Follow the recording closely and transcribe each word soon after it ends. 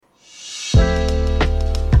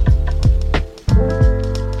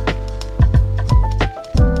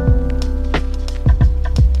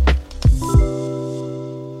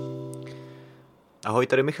Ahoj,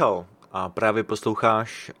 tady Michal a právě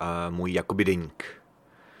posloucháš můj jakoby deník.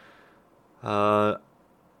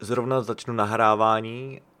 Zrovna začnu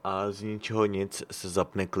nahrávání a z ničeho nic se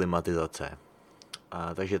zapne klimatizace.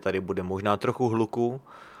 Takže tady bude možná trochu hluku,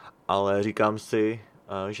 ale říkám si,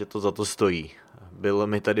 že to za to stojí. Bylo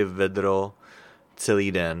mi tady vedro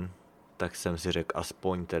celý den, tak jsem si řekl,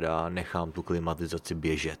 aspoň teda nechám tu klimatizaci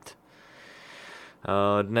běžet.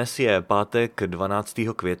 Dnes je pátek 12.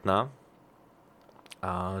 května.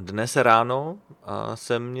 A dnes ráno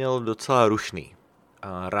jsem měl docela rušný.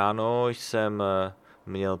 Ráno jsem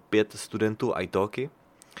měl 5 studentů italky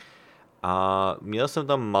a měl jsem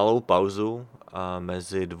tam malou pauzu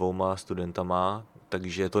mezi 2 studentama,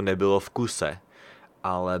 takže to nebylo v kuse,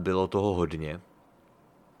 ale bylo toho hodně.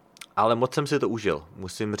 Ale moc jsem si to užil,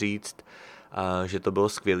 musím říct, že to bylo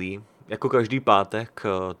skvělý. Jako každý pátek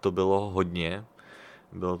to bylo hodně,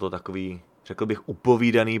 bylo to takový, řekl bych,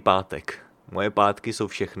 upovídaný pátek. Moje pátky jsou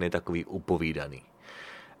všechny takový upovídaný.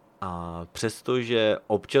 A přestože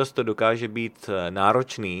občas to dokáže být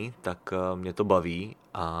náročný, tak mě to baví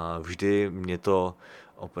a vždy mě to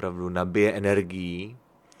opravdu nabije energií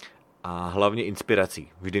a hlavně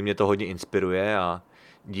inspirací. Vždy mě to hodně inspiruje a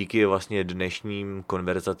díky vlastně dnešním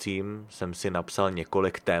konverzacím jsem si napsal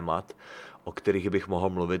několik témat, o kterých bych mohl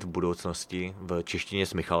mluvit v budoucnosti v češtině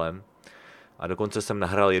s Michalem. A dokonce jsem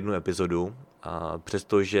nahrál 1 epizodu, a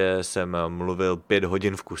přestože jsem mluvil 5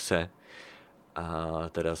 hodin v kuse, a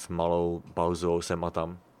teda s malou pauzou sem a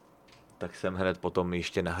tam, tak jsem hned potom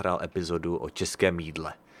ještě nahrál epizodu o českém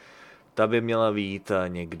jídle. Ta by měla vyjít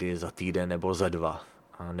někdy za týden nebo za 2.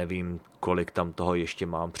 A nevím, kolik tam toho ještě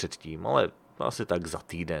mám předtím, ale asi tak za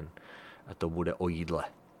týden. A to bude o jídle.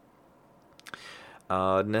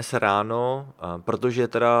 A dnes ráno, protože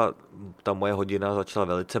teda ta moje hodina začala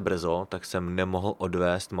velice brzo, tak jsem nemohl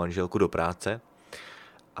odvést manželku do práce,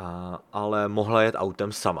 ale mohla jet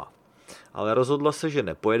autem sama. Ale rozhodla se, že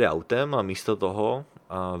nepojede autem a místo toho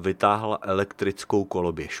vytáhla elektrickou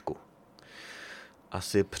koloběžku.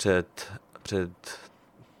 Asi před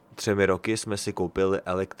 3 roky jsme si koupili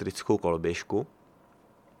elektrickou koloběžku,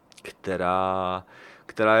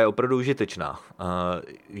 která je opravdu užitečná.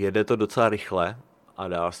 Jede to docela rychle a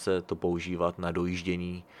dá se to používat na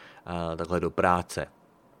dojíždění takhle do práce.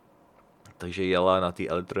 Takže jela na té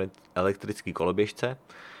elektrické koloběžce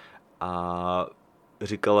a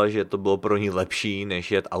říkala, že to bylo pro ní lepší,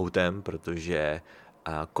 než jet autem, protože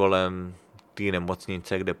kolem té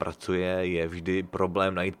nemocnice, kde pracuje, je vždy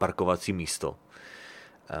problém najít parkovací místo.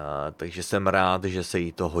 Takže jsem rád, že se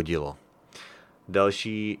jí to hodilo.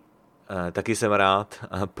 Taky jsem rád,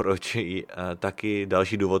 taky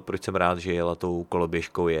další důvod, proč jsem rád, že jela tou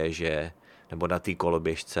koloběžkou nebo na té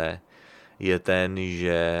koloběžce, je ten,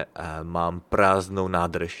 že mám prázdnou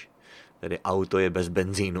nádrž, tedy auto je bez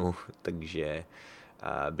benzínu, takže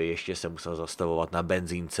by ještě se musel zastavovat na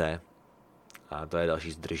benzínce a to je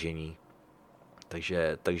další zdržení,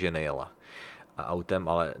 takže nejela autem,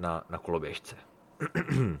 ale na koloběžce.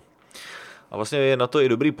 A vlastně je na to i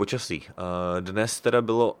dobrý počasí. Dnes teda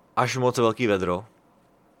bylo až moc velký vedro.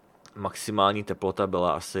 Maximální teplota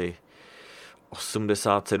byla asi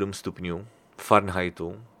 87 stupňů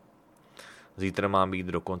Fahrenheitu. Zítra má být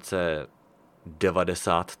dokonce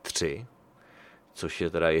 93, což je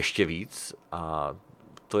teda ještě víc. A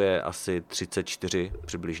to je asi 34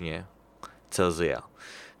 přibližně Celsia.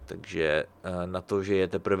 Takže na to, že je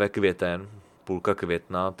teprve květen, půlka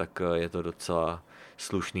května, tak je to docela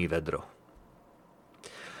slušný vedro.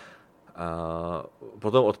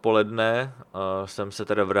 Potom odpoledne jsem se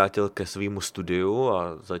teda vrátil ke svému studiu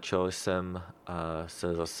a začal jsem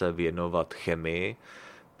se zase věnovat chemii,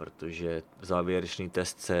 protože závěrečný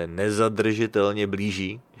test se nezadržitelně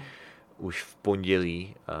blíží. Už v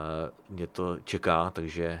pondělí mě to čeká,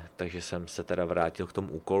 takže jsem se teda vrátil k tomu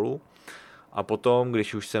úkolu. A potom,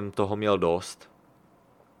 když už jsem toho měl dost,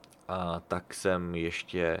 tak jsem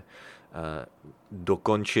ještě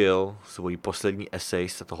dokončil svůj poslední esej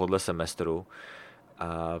z tohohle semestru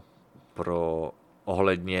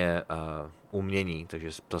ohledně umění, takže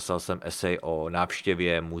psal jsem esej o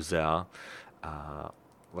návštěvě muzea a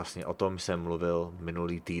vlastně o tom jsem mluvil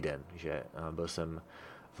minulý týden, že byl jsem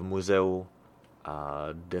v muzeu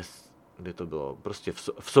kde to bylo, prostě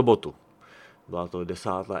v sobotu. Byla to 10.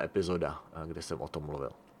 epizoda, kde jsem o tom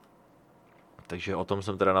mluvil. Takže o tom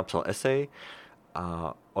jsem teda napsal esej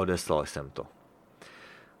a odeslal jsem to.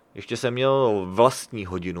 Ještě jsem měl vlastní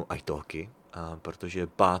hodinu italky, protože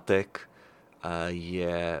pátek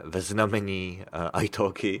je ve znamení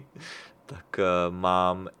italky, tak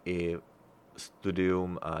mám i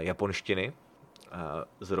studium japonštiny.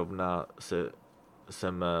 Zrovna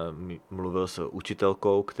jsem mluvil s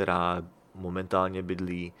učitelkou, která momentálně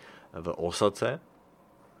bydlí v Osace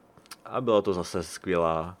a byla to zase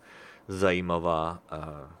skvělá, zajímavá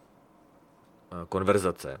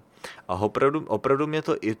konverzace. A opravdu mě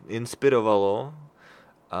to inspirovalo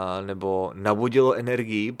nebo nabudilo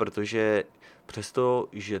energii, protože přesto,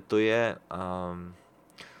 že to je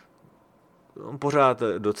pořád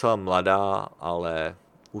docela mladá, ale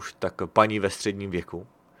už tak paní ve středním věku,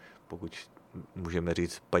 pokud můžeme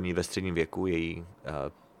říct paní ve středním věku, její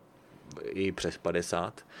přes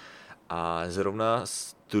 50, a zrovna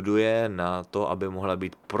studuje na to, aby mohla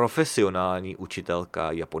být profesionální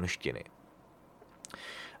učitelka japonštiny.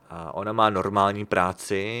 Ona má normální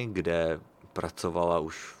práci, kde pracovala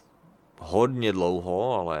už hodně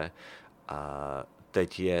dlouho, ale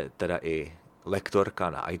teď je teda i lektorka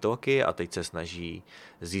na italki a teď se snaží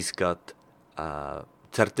získat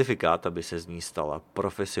certifikát, aby se z ní stala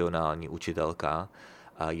profesionální učitelka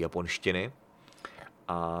japonštiny.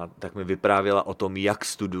 A tak mi vyprávěla o tom, jak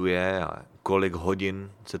studuje a kolik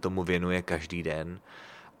hodin se tomu věnuje každý den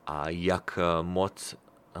a jak moc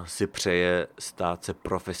si přeje stát se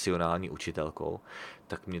profesionální učitelkou,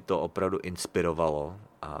 tak mě to opravdu inspirovalo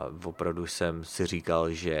a opravdu jsem si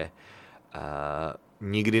říkal, že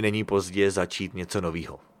nikdy není pozdě začít něco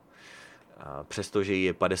nového. Přestože jí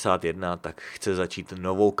je 51, tak chce začít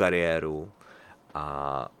novou kariéru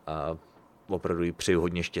a opravdu jí přeju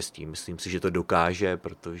hodně štěstí. Myslím si, že to dokáže,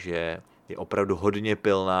 protože je opravdu hodně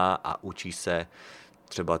pilná a učí se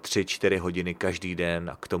třeba 3-4 hodiny každý den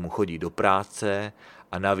a k tomu chodí do práce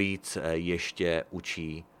a navíc ještě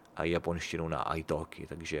učí japonštinu na italki.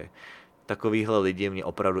 Takže takovýhle lidi mě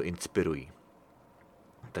opravdu inspirují.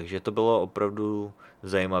 Takže to bylo opravdu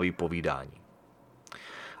zajímavé povídání.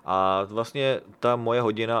 A vlastně ta moje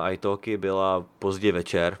hodina italki byla pozdě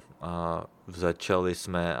večer a začali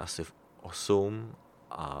jsme asi v 8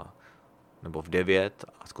 nebo v 9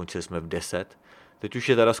 a skončili jsme v 10. Teď už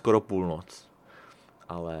je teda skoro půlnoc,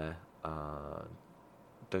 ale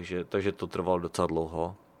takže to trvalo docela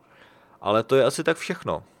dlouho. Ale to je asi tak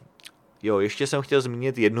všechno. Jo, ještě jsem chtěl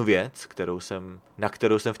zmínit jednu věc, na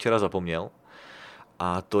kterou jsem včera zapomněl.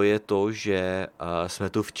 A to je to, že jsme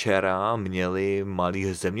tu včera měli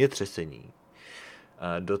malý zemětřesení.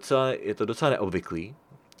 Je to docela neobvyklý.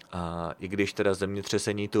 I když teda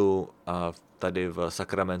zemětřesení tu tady v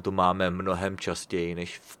Sacramentu máme mnohem častěji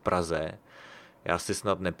než v Praze. Já si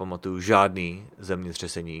snad nepamatuju žádný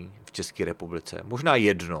zemětřesení v České republice. Možná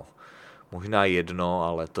jedno,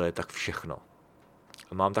 ale to je tak všechno.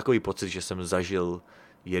 Mám takový pocit, že jsem zažil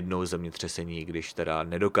jednou zemětřesení, když teda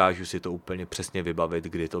nedokážu si to úplně přesně vybavit,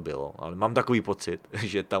 kdy to bylo. Ale mám takový pocit,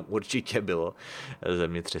 že tam určitě bylo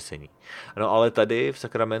zemětřesení. No ale tady v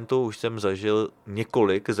Sacramentu už jsem zažil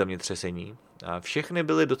několik zemětřesení a všechny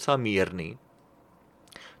byly docela mírný.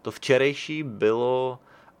 To včerejší bylo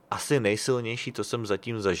asi nejsilnější, co jsem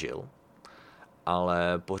zatím zažil,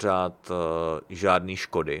 ale pořád žádný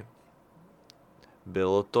škody.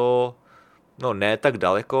 Bylo to, ne tak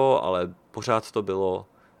daleko, ale pořád to bylo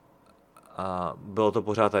to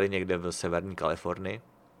pořád tady někde v severní Kalifornii.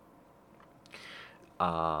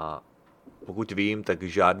 A pokud vím, tak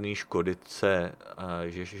žádný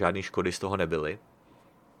škody z toho nebyly.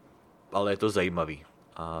 Ale je to zajímavý.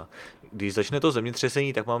 A když začne to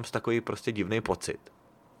zemětřesení, tak mám takový prostě divný pocit.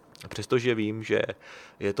 Přestože vím, že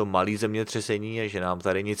je to malý zemětřesení a že nám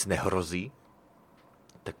tady nic nehrozí,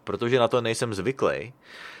 tak protože na to nejsem zvyklý,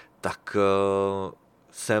 tak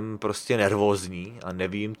jsem prostě nervózní a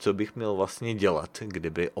nevím, co bych měl vlastně dělat,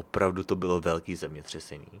 kdyby opravdu to bylo velký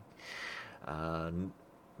zemětřesení.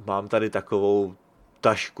 Mám tady takovou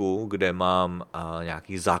tašku, kde mám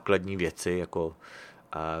nějaké základní věci, jako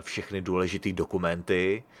všechny důležité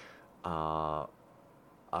dokumenty a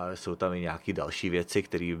jsou tam i nějaké další věci,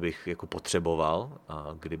 které bych jako potřeboval,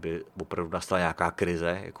 kdyby opravdu nastala nějaká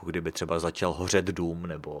krize, jako kdyby třeba začal hořet dům,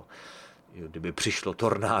 nebo kdyby přišlo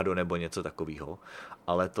tornádo nebo něco takového.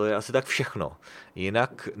 Ale to je asi tak všechno.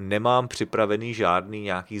 Jinak nemám připravený žádný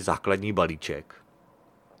nějaký základní balíček.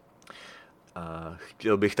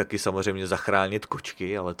 Chtěl bych taky samozřejmě zachránit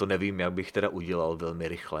kočky, ale to nevím, jak bych teda udělal velmi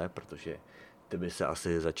rychle, protože ty by se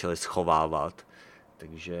asi začaly schovávat.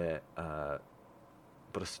 Takže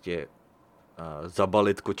prostě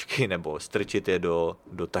zabalit kočky nebo strčit je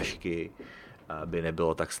do tašky by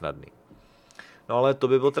nebylo tak snadný. No ale to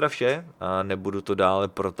by bylo teda vše, nebudu to dále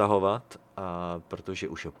protahovat, protože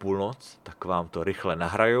už je půlnoc, tak vám to rychle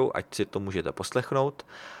nahraju, ať si to můžete poslechnout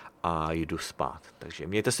a jdu spát. Takže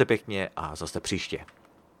mějte se pěkně a zase příště.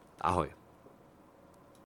 Ahoj.